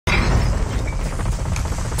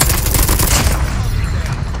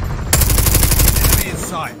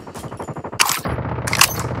sight.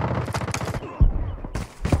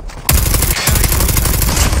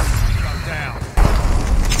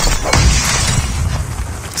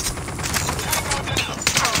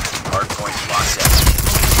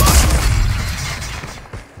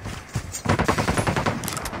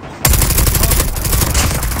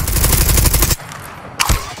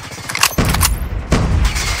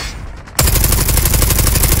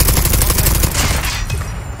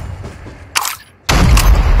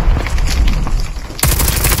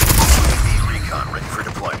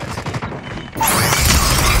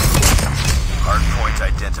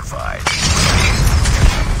 Identified.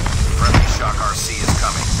 Friendly Shock RC is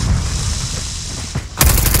coming.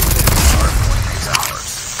 Hardpoint is ours.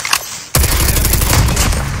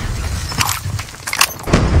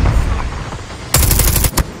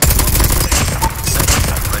 Sentry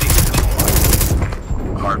gun ready to deploy.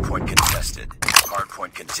 Hardpoint contested.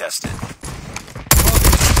 Hardpoint contested.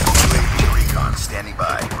 UAV recon standing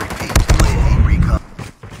by. Repeat. UAV recon.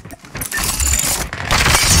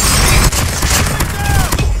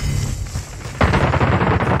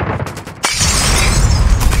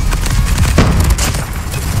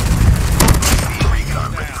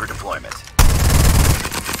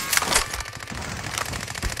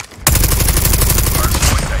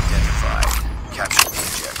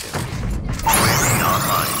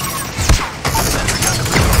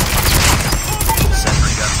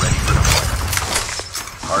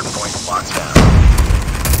 Hardpoint locked down.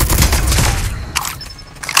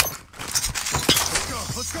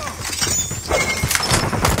 Let's go!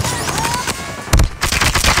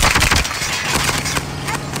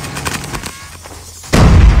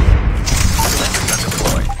 Sentry gun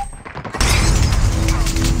deployed.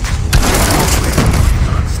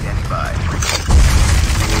 Recon standing by.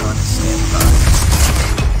 Recon standing by.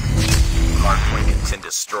 Hardpoint content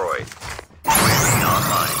destroyed. UAV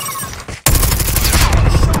online.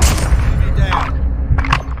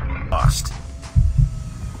 Lost.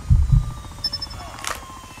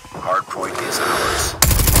 Hardpoint is ours.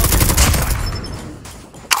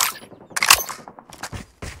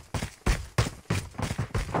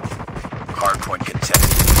 Hardpoint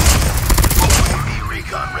contested. UAV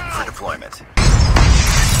recon ready for deployment.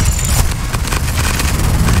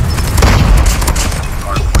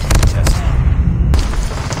 Hardpoint contested.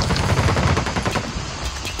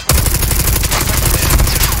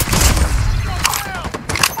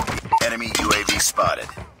 Enemy UAV spotted.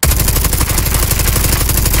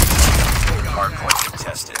 Hardpoint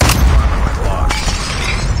contested. Hardpoint lost.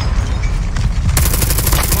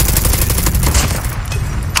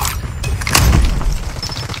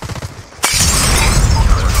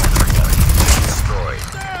 Destroyed.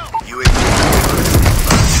 UAV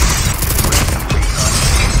recon.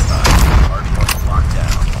 Hardpoint locked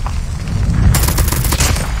down.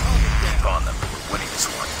 Keep on them. We're winning this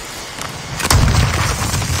one.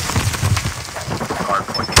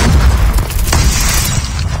 Hardpoint.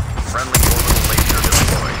 Friendly orbital laser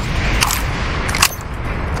deployed.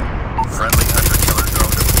 Friendly hunter-killer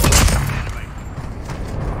drone deployed.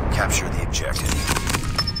 Capture the objective.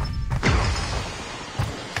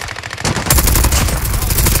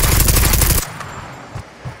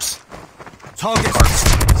 Target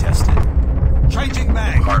Hardpoint contested. changing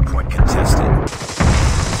mag. Hardpoint contested.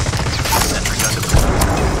 Sentry gun deployed.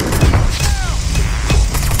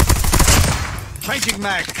 Changing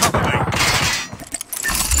mag. Cover me.